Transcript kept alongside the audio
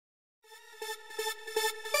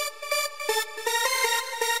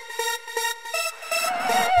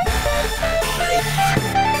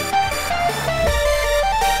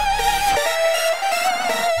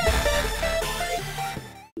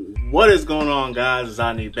What is going on, guys? It's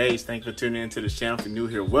I Need Bass. Thanks for tuning into this channel. If you're new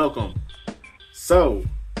here, welcome. So,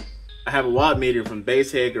 I have a watt meter from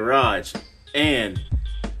Basshead Garage, and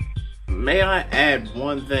may I add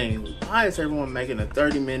one thing? Why is everyone making a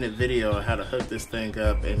 30-minute video on how to hook this thing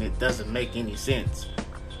up and it doesn't make any sense?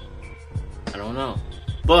 I don't know.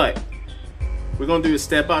 But we're gonna do it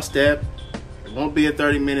step by step. It won't be a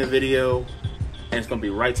 30-minute video, and it's gonna be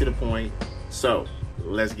right to the point. So,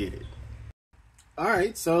 let's get it.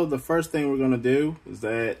 Alright, so the first thing we're going to do is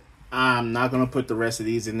that I'm not going to put the rest of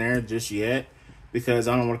these in there just yet because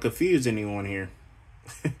I don't want to confuse anyone here.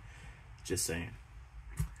 Just saying.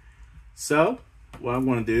 So, what I'm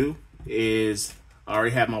going to do is I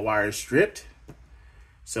already have my wires stripped.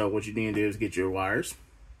 So, what you need to do is get your wires.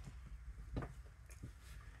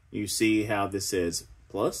 You see how this says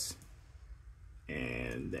plus,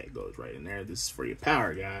 and that goes right in there. This is for your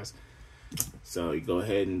power, guys. So, you go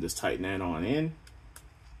ahead and just tighten that on in.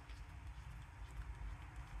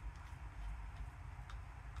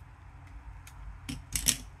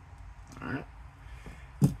 Alright.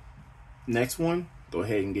 Next one, go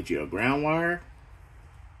ahead and get you a ground wire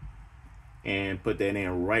and put that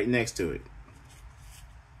in right next to it.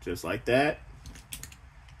 Just like that.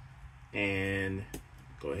 And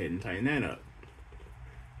go ahead and tighten that up.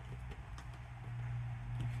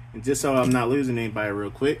 And just so I'm not losing anybody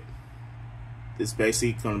real quick, it's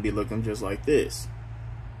basically going to be looking just like this.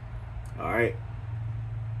 Alright.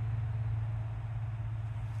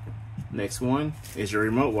 Next one is your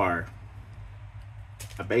remote wire.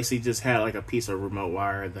 I basically just had like a piece of remote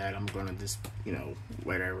wire that I'm going to just,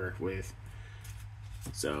 whatever with.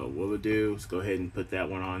 So what we'll do is go ahead and put that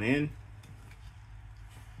one on in.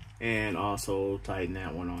 And also tighten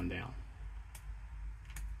that one on down.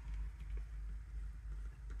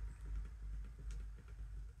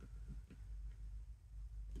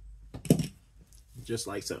 Just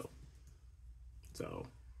like so. So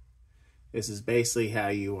this is basically how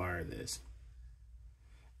you wire this.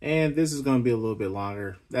 And this is going to be a little bit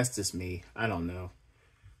longer. That's just me. I don't know.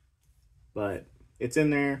 But it's in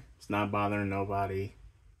there. It's not bothering nobody.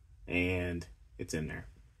 And it's in there.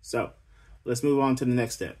 So let's move on to the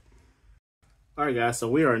next step. Alright guys, so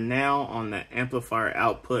we are now on the amplifier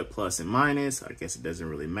output plus and minus. I guess it doesn't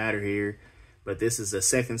really matter here. But this is the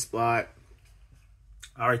second spot.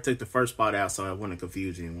 I already took the first spot out so I wouldn't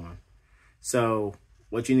confuse anyone. So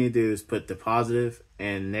what you need to do is put the positive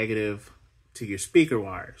and negative to your speaker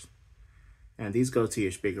wires. And these go to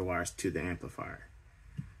your speaker wires to the amplifier.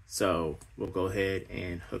 So we'll go ahead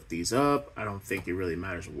and hook these up. I don't think it really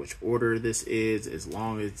matters which order this is as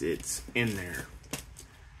long as it's in there.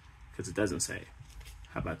 Because it doesn't say.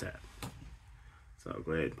 How about that? So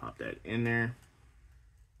go ahead and pop that in there.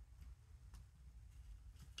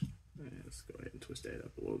 And let's go ahead and twist that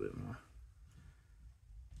up a little bit more.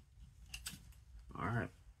 Alright.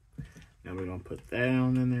 Now we're going to put that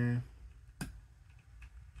on in there.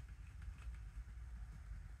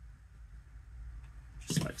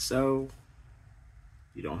 Just like so.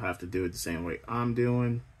 You don't have to do it the same way I'm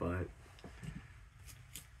doing, but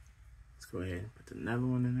let's go ahead and put another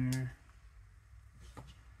one in there.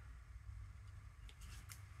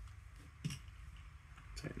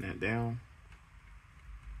 Tighten that down.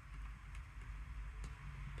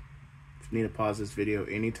 If you need to pause this video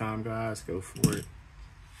anytime, guys, go for it.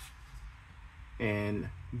 And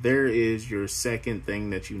there is your second thing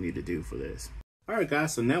that you need to do for this. Alright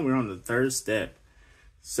guys, so now we're on the third step.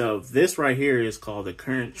 So this right here is called the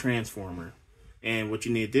current transformer. And what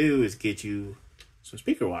you need to do is get you some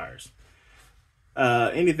speaker wires.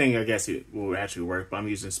 Anything, I guess it will actually work, but I'm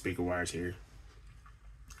using speaker wires here.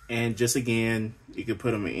 And just again, you can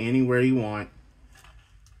put them anywhere you want.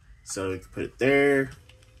 So you can put it there.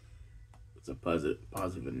 It's a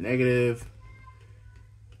positive and negative.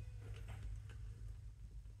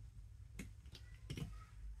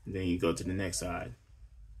 And then you go to the next side.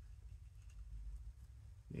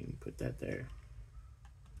 Then you put that there.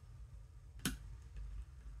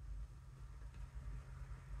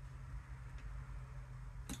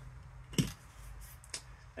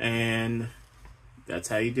 And that's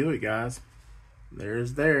how you do it, guys.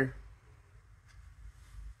 There's there.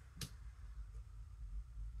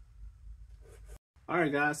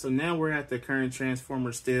 Alright guys, so now we're at the current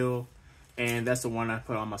transformer still. And that's the one I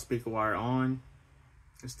put on my speaker wire on.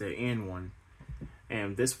 It's the end one.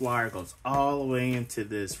 And this wire goes all the way into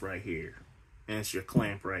this right here. And it's your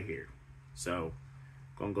clamp right here. So,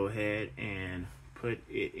 I'm going to go ahead and put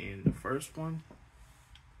it in the first one.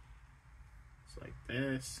 Just like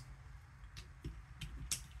this.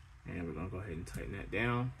 And we're going to go ahead and tighten that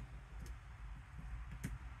down.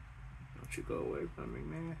 Don't you go away from me,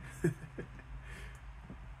 man.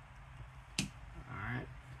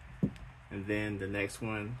 And then the next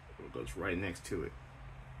one goes right next to it.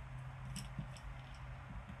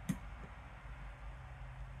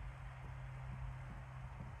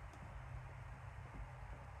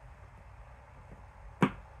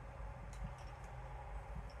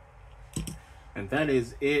 And that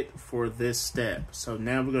is it for this step. So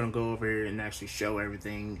now we're gonna go over here and actually show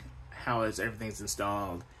everything, everything's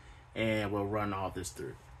installed, and we'll run all this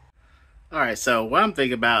through. All right, so what I'm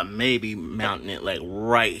thinking about, maybe mounting it like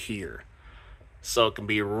right here. So it can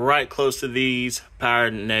be right close to these power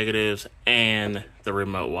negatives and the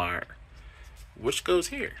remote wire, which goes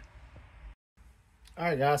here. All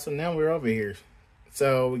right, guys, so now we're over here.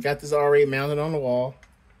 So we got this already mounted on the wall.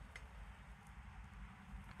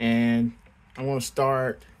 And I want to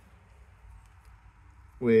start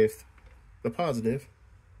with the positive.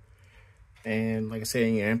 And like I said,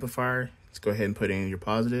 in your amplifier, let's go ahead and put in your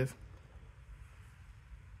positive.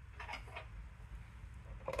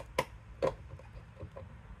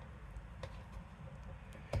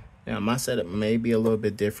 Now, my setup may be a little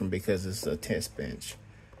bit different because it's a test bench.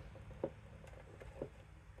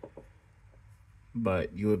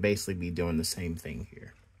 But you would basically be doing the same thing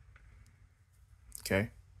here. Okay?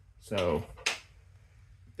 So,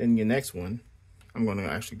 then your next one, I'm going to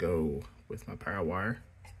actually go with my power wire.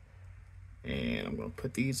 And I'm going to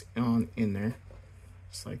put these on in there,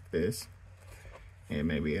 just like this. And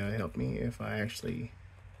maybe it'll help me if I actually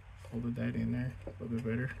folded that in there a little bit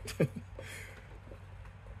better.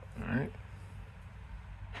 All right.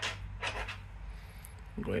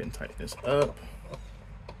 Go ahead and tighten this up.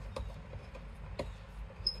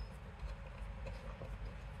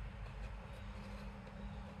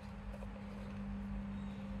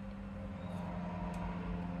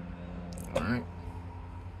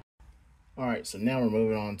 All right, so now we're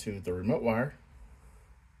moving on to the remote wire.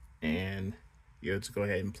 And you have to go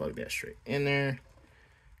ahead and plug that straight in there,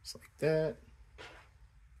 just like that.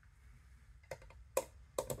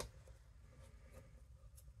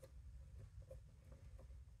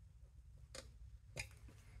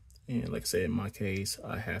 And like I said, in my case,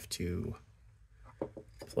 I have to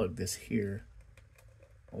plug this here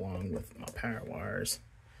along with my power wires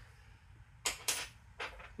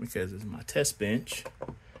because it's my test bench.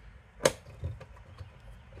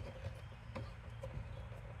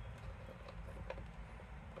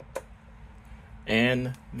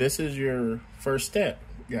 And this is your first step,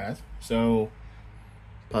 guys. So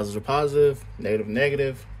positive, positive, negative,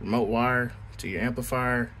 negative, remote wire to your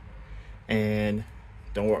amplifier. And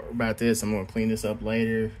don't worry about this. I'm going to clean this up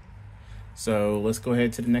later. So let's go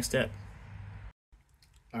ahead to the next step.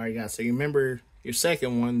 All right, guys. So you remember your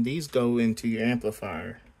second one. These go into your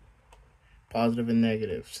amplifier. Positive and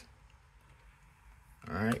negatives.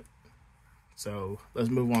 All right. So let's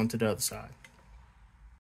move on to the other side.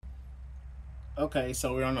 Okay,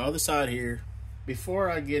 so we're on the other side here. Before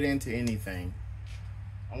I get into anything,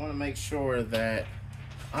 I want to make sure that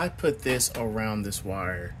I put this around this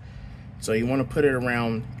wire. So you want to put it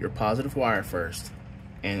around your positive wire first.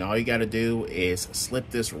 And all you got to do is slip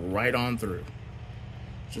this right on through.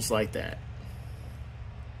 Just like that.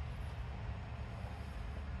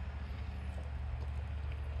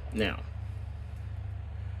 Now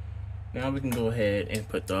we can go ahead and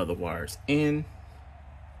put the other wires in.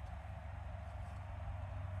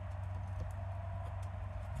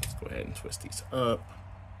 Let's go ahead and twist these up.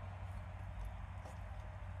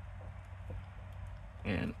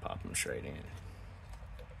 And pop them straight in.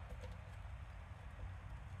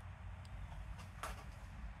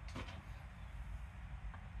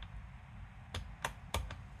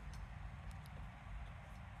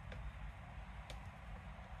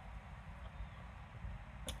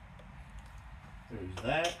 There's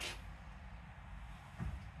that.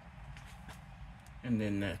 And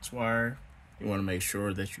then next wire, you want to make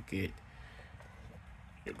sure that you get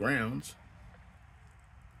your grounds.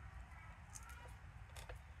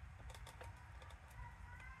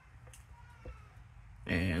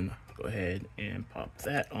 And go ahead and pop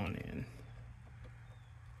that on in.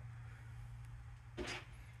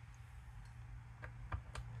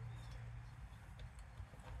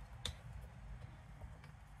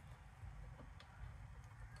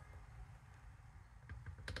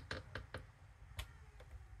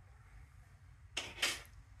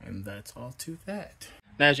 And that's all to that.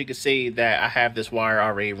 Now, as you can see that I have this wire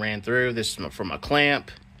already ran through. This is from a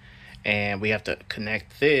clamp. And we have to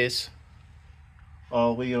connect this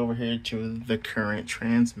all the way over here to the current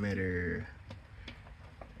transmitter.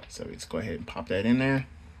 So let's go ahead and pop that in there.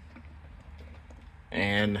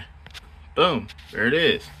 And boom, there it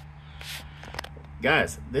is.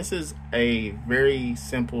 Guys, this is a very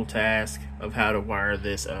simple task of how to wire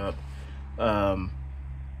this up.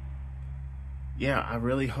 yeah, I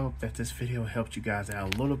really hope that this video helped you guys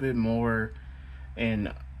out a little bit more,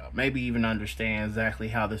 and maybe even understand exactly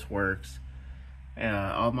how this works.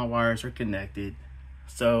 All my wires are connected,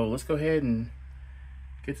 so let's go ahead and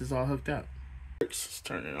get this all hooked up. Let's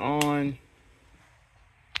turn it on.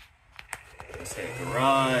 Let's hit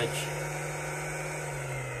garage.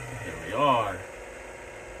 Here we are.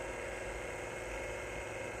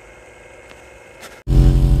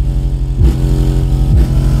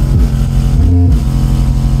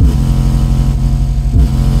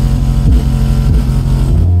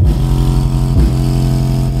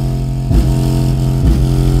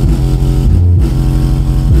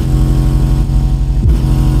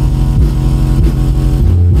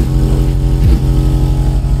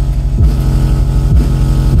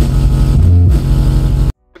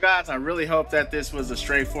 Guys, I really hope that this was a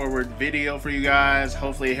straightforward video for you guys.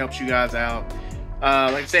 Hopefully it helps you guys out.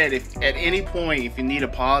 Like I said, if at any point if you need to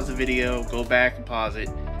pause the video, go back and pause it.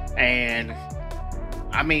 And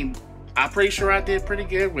I mean, I'm pretty sure I did pretty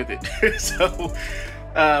good with it. So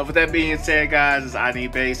with that being said, guys, I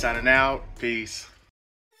Need Bass signing out. Peace.